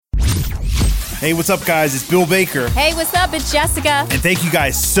Hey, what's up, guys? It's Bill Baker. Hey, what's up? It's Jessica. And thank you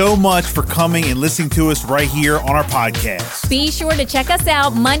guys so much for coming and listening to us right here on our podcast. Be sure to check us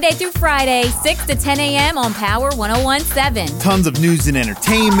out Monday through Friday, 6 to 10 a.m. on Power 101.7. Tons of news and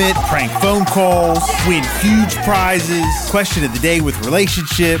entertainment, prank phone calls, win huge prizes, question of the day with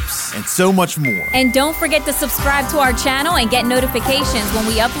relationships, and so much more. And don't forget to subscribe to our channel and get notifications when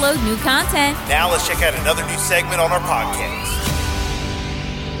we upload new content. Now let's check out another new segment on our podcast.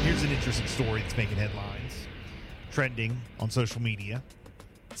 Here's an interesting story that's making headlines, trending on social media.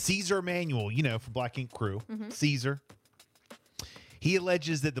 Ceaser Emanuel, from Black Ink Crew, Ceaser. He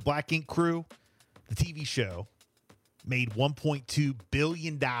alleges that the Black Ink Crew, the TV show, made $1.2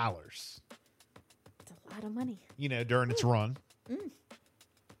 billion. That's a lot of money. During its run.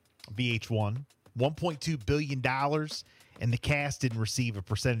 VH1. $1.2 billion, and the cast didn't receive a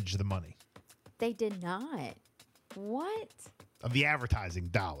percentage of the money. They did not. What? Of the advertising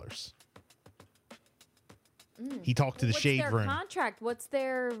dollars. He talked to the Shade Room. What's their contract? What's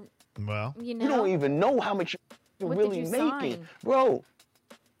their, Well, You don't even know how much you're What really did you making. sign? Bro,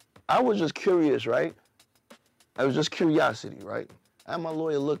 I was just curious, right? I was just curiosity, right? I had my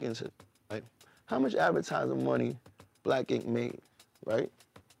lawyer look into it, right? How much advertising money Black Ink made, right?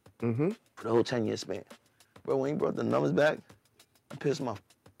 For the whole 10-year span. Bro, when he brought the numbers back, I pissed my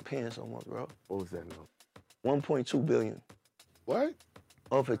pants almost, bro. What was that number? 1.2 billion. What?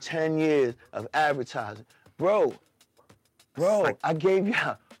 Over 10 years of advertising. Bro, I gave you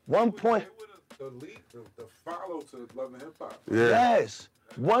 1 point. The follow to Love and Hip Hop. Yeah. Yes.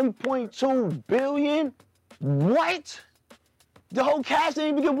 1.2 billion? What? The whole cast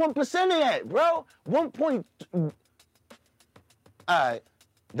didn't even get 1% of that, bro. 1. All right.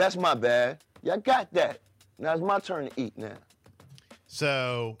 That's my bad. Y'all got that. Now it's my turn to eat now.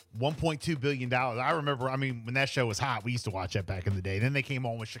 so $1.2 billion. I remember, when that show was hot, we used to watch that back in the day. Then they came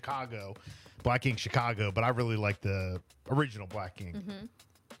on with Chicago, Black Ink Chicago, but I really like the original Black Ink.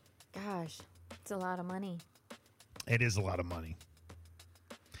 Gosh, it's a lot of money. It is a lot of money.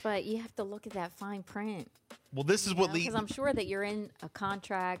 But you have to look at that fine print. Well, this is what leads. Because I'm sure that you're in a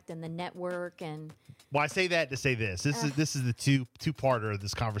contract and the network and. Well, I say that to say this. This is the two-parter of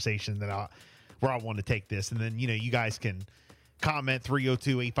this conversation where I want to take this, and then you guys can comment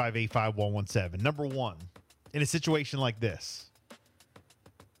 302-858-5117. Number one, in a situation like this,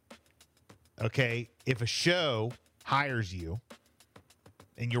 okay, if a show hires you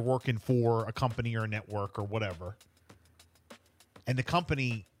and you're working for a company or a network or whatever, and the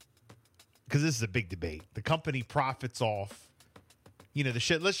company, because this is a big debate, the company profits off, the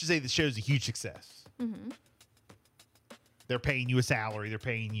show. Let's just say the show's a huge success. They're paying you a salary. They're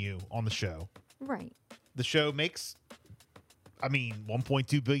paying you on the show. Right. The show makes,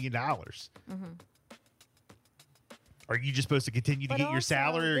 $1.2 billion. Are you just supposed to continue to But get your also,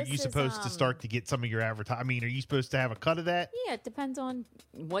 salary, or are this you is, supposed to start to get some of your advertising? Are you supposed to have a cut of that? Yeah, it depends on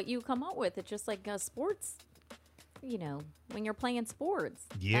what you come up with. It's just like sports, when you're playing sports.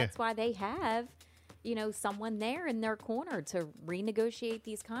 Yeah. That's why they have, someone there in their corner to renegotiate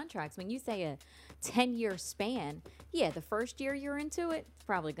these contracts. When you say a 10-year span, the first year you're into it, it's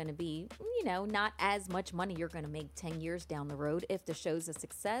probably going to be, not as much money you're going to make 10 years down the road. If the show's a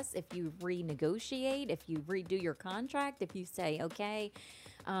success, if you renegotiate, if you redo your contract, if you say, okay,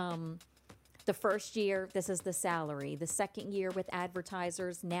 the first year, this is the salary. The second year with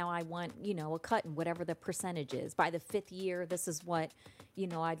advertisers, now I want, a cut in whatever the percentage is. By the fifth year, this is what,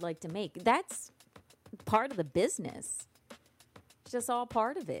 I'd like to make. That's part of the business. It's just all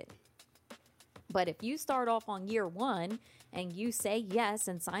part of it. But if you start off on year one and you say yes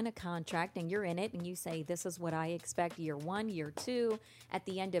and sign a contract and you're in it and you say, this is what I expect year one, year two, at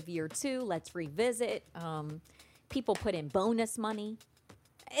the end of year two, let's revisit. People put in bonus money.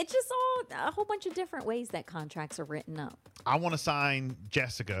 It's just a whole bunch of different ways that contracts are written up. I want to sign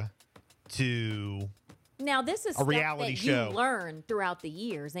Jessica to Now, this is a reality stuff that show. You learn throughout the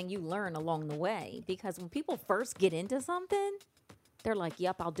years and you learn along the way. Because when people first get into something, they're like,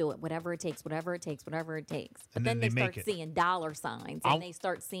 yep, I'll do it. Whatever it takes, whatever it takes, whatever it takes. But And then they make start it. seeing dollar signs and they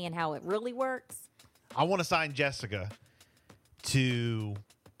start seeing how it really works. I want to sign Jessica to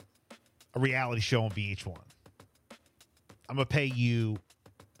a reality show on VH1. I'm going to pay you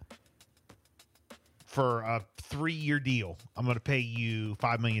for a 3-year deal. I'm going to pay you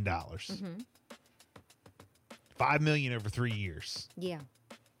 $5 million. $5 million over 3 years. Yeah.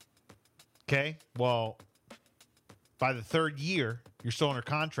 Okay. Well, by the third year, you're still under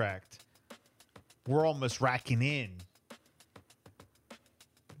contract. We're almost racking in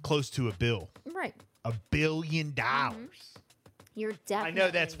close to a bill. Right. $1 billion. You're definitely. I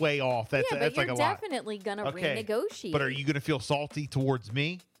know that's way off. That's but like you're a lot. definitely going to Okay, renegotiate. but are you going to feel salty towards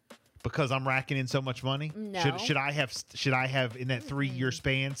me because I'm racking in so much money? No. Should I have in that 3-year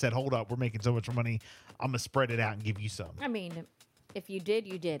span said, hold up, we're making so much money, I'm gonna spread it out and give you some? I mean, if you did,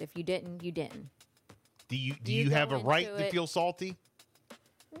 you did. If you didn't, you didn't. Do you You have a go right into to it- feel salty?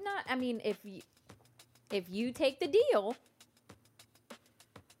 Not. I mean, if you take the deal.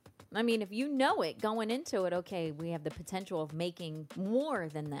 I mean, if you know it going into it, okay, we have the potential of making more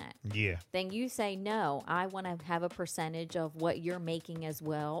than that. Yeah. Then you say, no, I want to have a percentage of what you're making as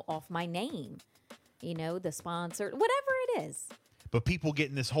well off my name. You know, the sponsor, whatever it is. But people get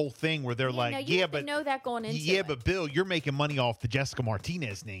in this whole thing where they're like, no, you yeah, have to but know that going into yeah, it. but Bill, you're making money off the Jessica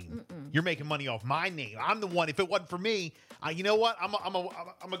Martinez name. You're making money off my name. I'm the one. If it wasn't for me, you know what? I'm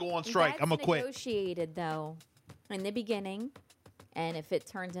gonna go on strike. I'm gonna quit. Negotiated though, in the beginning, and if it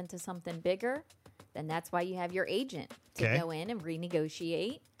turns into something bigger, then that's why you have your agent to Okay. go in and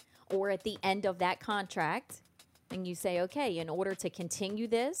renegotiate, or at the end of that contract, and you say, okay, in order to continue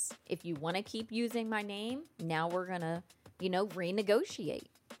this, if you want to keep using my name, now we're gonna, renegotiate.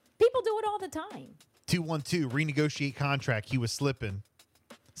 People do it all the time. 212 renegotiate contract. He was slipping.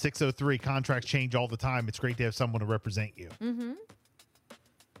 603 contracts change all the time. It's great to have someone to represent you.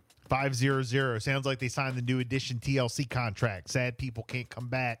 500 sounds like they signed the new edition TLC contract. Sad people can't come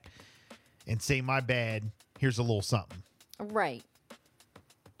back and say my bad. Here's a little something. Right.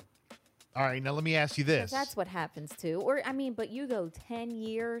 All right, now let me ask you 'Cause this. that's what happens too. But you go 10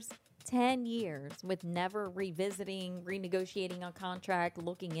 years with never revisiting, renegotiating a contract,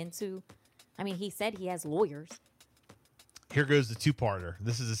 looking into. He said he has lawyers. Here goes the two-parter.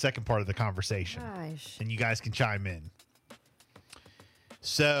 This is the second part of the conversation. Gosh. And you guys can chime in.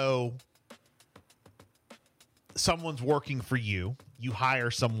 So, someone's working for you. You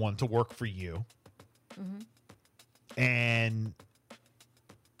hire someone to work for you. And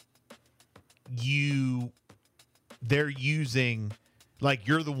they're using, like,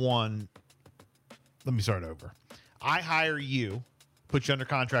 you're the one. Let me start over. I hire you, put you under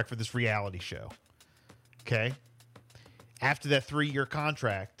contract for this reality show. Okay? After that 3-year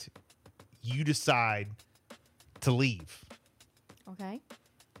contract, you decide to leave. Okay.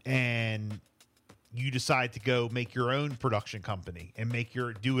 And you decide to go make your own production company and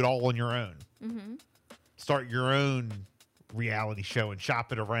do it all on your own. Start your own reality show and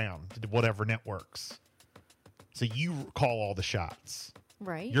shop it around to whatever networks. So you call all the shots.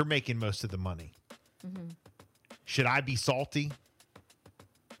 Right. You're making most of the money. Should I be salty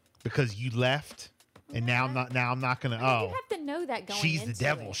because you left? And now I'm not gonna. You have to know that going she's into the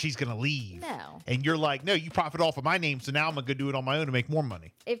devil. it. She's gonna leave. No. And you're like, no, you profit off of my name, so now I'm gonna go do it on my own to make more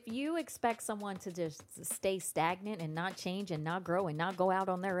money. If you expect someone to just stay stagnant and not change and not grow and not go out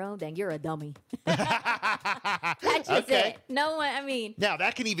on their own, then you're a dummy. That's just Okay. it. No one. Now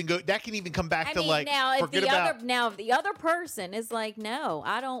that can even come back to like now if forget the about if the other person is like, no,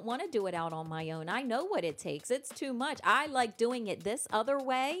 I don't want to do it out on my own. I know what it takes. It's too much. I like doing it this other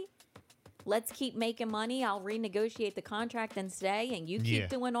way. Let's keep making money. I'll renegotiate the contract and stay, and you keep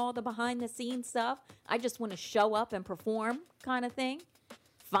doing all the behind the scenes stuff. I just want to show up and perform kind of thing.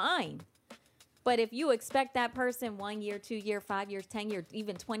 Fine. But if you expect that person 1 year, 2 year, 5 years, 10 years,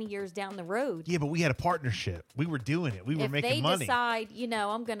 even 20 years down the road. Yeah, but we had a partnership. We were doing it. We were making money. If they decide,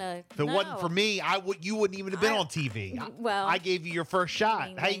 I'm going to. If it wasn't for me, you wouldn't even have been on TV. Well, I gave you your first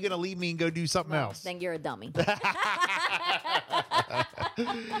shot. How you going to leave me and go do something else? Then you're a dummy.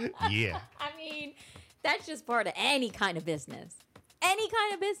 Yeah. That's just part of any kind of business. Any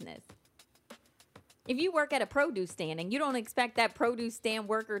kind of business. If you work at a produce stand and you don't expect that produce stand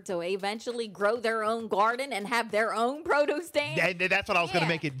worker to eventually grow their own garden and have their own produce stand. That's what I was going to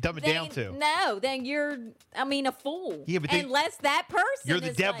make it dumb it down to. No, then you're, a fool. Yeah, but unless that person you're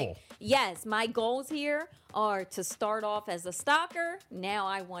the is devil. Like, yes, my goals here are to start off as a stalker. Now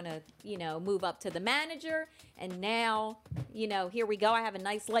I want to, move up to the manager. And now, here we go. I have a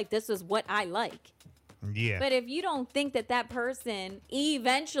nice life. This is what I like. Yeah. But if you don't think that person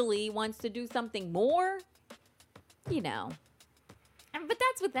eventually wants to do something more, but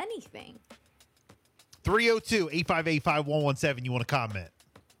that's with anything. 302-858-5117, you want to comment?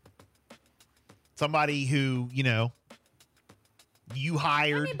 Somebody who, you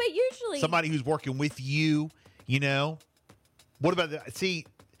hired. But usually. Somebody who's working with you, What about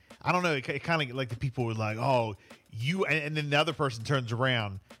I don't know. It kind of like the people who are like, oh, you, and then the other person turns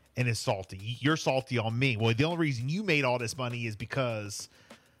around and is salty. You're salty on me. Well, the only reason you made all this money is because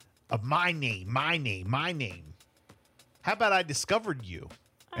of my name. How about I discovered you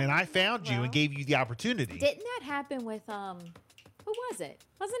and I found you and gave you the opportunity? Didn't that happen with, who was it?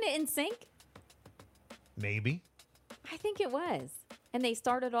 Wasn't it In Sync? Maybe. I think it was. And they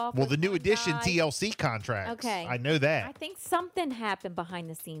started off Well, with the new one edition guy. TLC contracts. Okay. I know I that. think something happened behind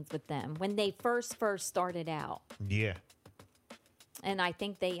the scenes with them when they first started out. Yeah. And I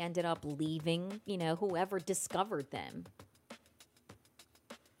think they ended up leaving, whoever discovered them.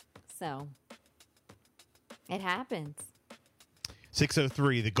 So it happens.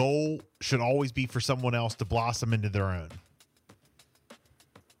 603, the goal should always be for someone else to blossom into their own.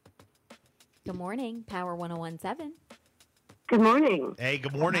 Good morning, Power 1017. Good morning. Hey,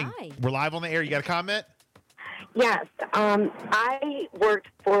 good morning. Hi. We're live on the air. You got a comment? Yes, I worked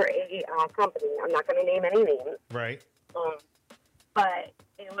for a company. I'm not going to name any names, Right. but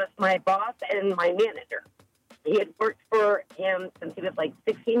it was my boss and my manager. He had worked for him since he was like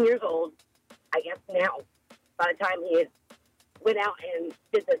 16 years old. I guess now, by the time he had went out and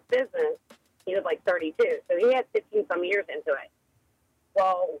did this business, he was like 32. So he had 15 some years into it.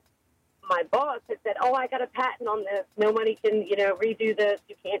 Well, my boss had said, "Oh, I got a patent on this. Nobody can, redo this.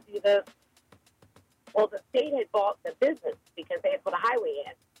 You can't do this." Well, the state had bought the business because they had put a highway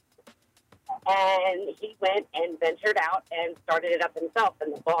in. And he went and ventured out and started it up himself,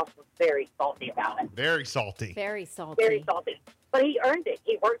 and the boss was very salty about it. Very salty. Very salty. Very salty. But he earned it.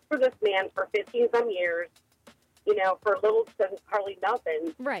 He worked for this man for 15-some years, for little to hardly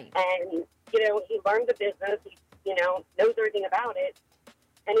nothing. Right. And, he learned the business. He, knows everything about it.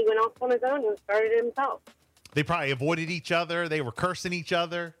 And he went off on his own and started it himself. They probably avoided each other. They were cursing each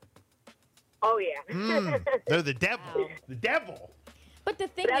other. Oh, yeah. They're the devil. Wow. The devil. But the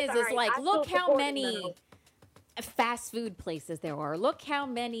thing That's is, all right. like, I look still how support him, many though. fast food places there are. Look how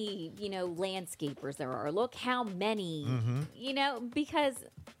many, landscapers there are. Look how many, because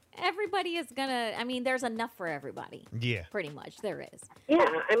everybody is gonna. I mean, there's enough for everybody. Yeah. Pretty much, there is. Yeah,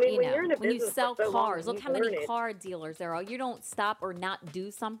 I mean, when You know, you're in a when you business sell for so long, cars, look you how many learn it. car dealers there are. You don't stop or not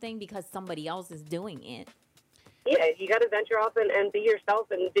do something because somebody else is doing it. Yeah, you got to venture off and be yourself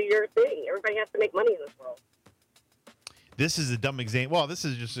and do your thing. Everybody has to make money in this world. This is a dumb example. Well, this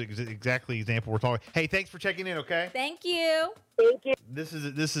is just exactly the example we're talking. Hey, thanks for checking in, okay? Thank you. Thank you. This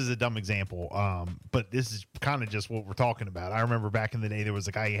is a dumb example, but this is kind of just what we're talking about. I remember back in the day, there was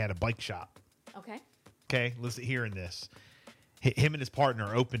a guy, he had a bike shop. Okay. Okay, listen, hearing this. Him and his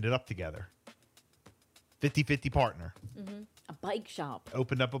partner opened it up together. 50-50 partner. A bike shop.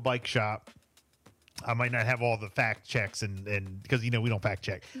 Opened up a bike shop. I might not have all the fact checks and because we don't fact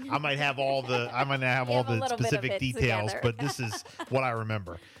check. I might not have all You have a the little bit of specific it details, together. but this is what I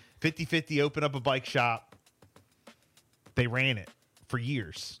remember. 50-50 opened up a bike shop. They ran it for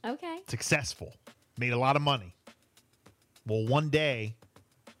years. Okay. Successful. Made a lot of money. Well, one day,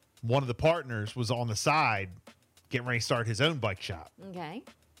 one of the partners was on the side getting ready to start his own bike shop. Okay.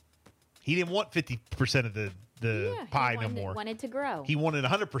 He didn't want 50% of the Yeah, pie he no more. wanted to grow. He wanted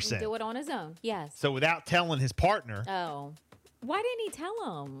And 100%. do it on his own. Yes. So without telling his partner, Oh. Why didn't he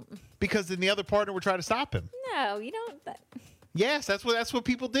tell him? because then the other partner would try to stop him. No, you don't. Yes, that's what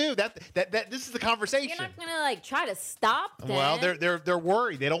people do. That this is the conversation. You're not gonna try to stop them. Well, they're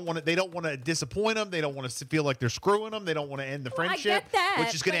worried. They don't want to disappoint them. They don't want to feel like they're screwing them. They don't want to end the Well, friendship, I get that,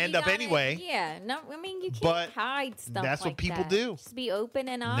 which is going to but end you up gotta- anyway. Yeah, no, I mean you can't But hide stuff. that's what like people that. do. Just be open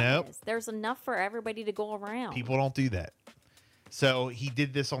and honest. There's enough for everybody to go around. People don't do that. So he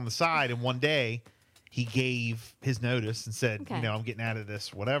did this on the side, and one day he gave his notice and said, Okay. I'm getting out of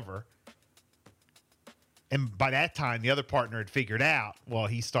this, whatever. And by that time, the other partner had figured out, well,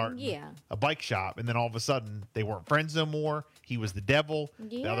 he's starting Yeah. a bike shop. And then all of a sudden, they weren't friends no more. He was the devil.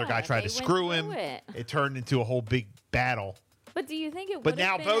 The other guy Yeah, tried they to went screw through him. it. Turned into a whole big battle. But do you think it would But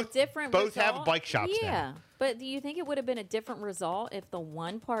now have been both- a different both have result? bike shops now. Yeah. But do you think it would have been a different result if the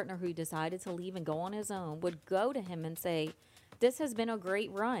one partner who decided to leave and go on his own would go to him and say, "This has been a great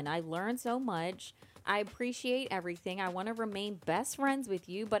run. I learned so much. I appreciate everything. I want to remain best friends with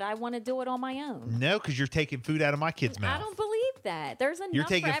you, but I want to do it on my own." No, because you're taking food out of my kid's mouth. I don't believe that. There's enough. You're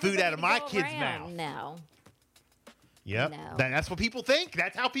taking for food out everybody of to my go kid's around. mouth. No. Yep. No. That's what people think.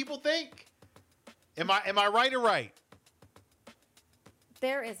 That's how people think. Am I right or right?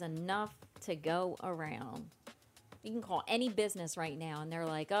 There is enough to go around. You can call any business right now, and they're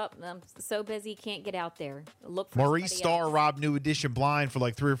like, "Oh, I'm so busy, can't get out there. Look for Maurice somebody Starr else." robbed New Edition blind for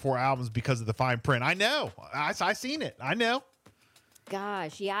like 3 or 4 albums because of the fine print. I know. I seen it. I know.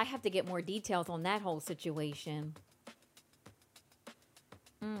 Gosh, yeah, I have to get more details on that whole situation.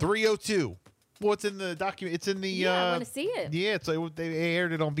 302. Well, it's in the document. It's in the. Yeah, I want to see it. Yeah, it's like they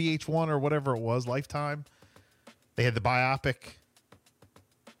aired it on VH1 or whatever it was, Lifetime. They had the biopic.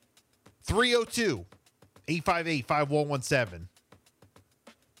 302 858 5117.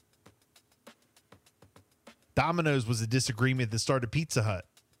 Domino's was a disagreement that started Pizza Hut.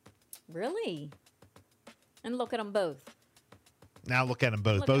 Really? And look at them both. Now look at them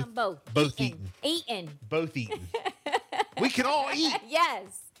both. Look at 'em both eating. Eating. Both eating. We can all eat.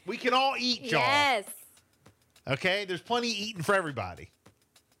 Yes. We can all eat, y'all. Yes. Okay? There's plenty eating for everybody.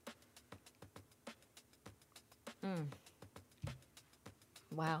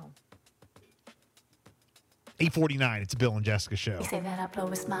 Wow. 8:49. It's a Bill and Jessica show. You say that I blow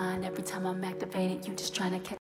his mind every time I'm activated. You just trying to catch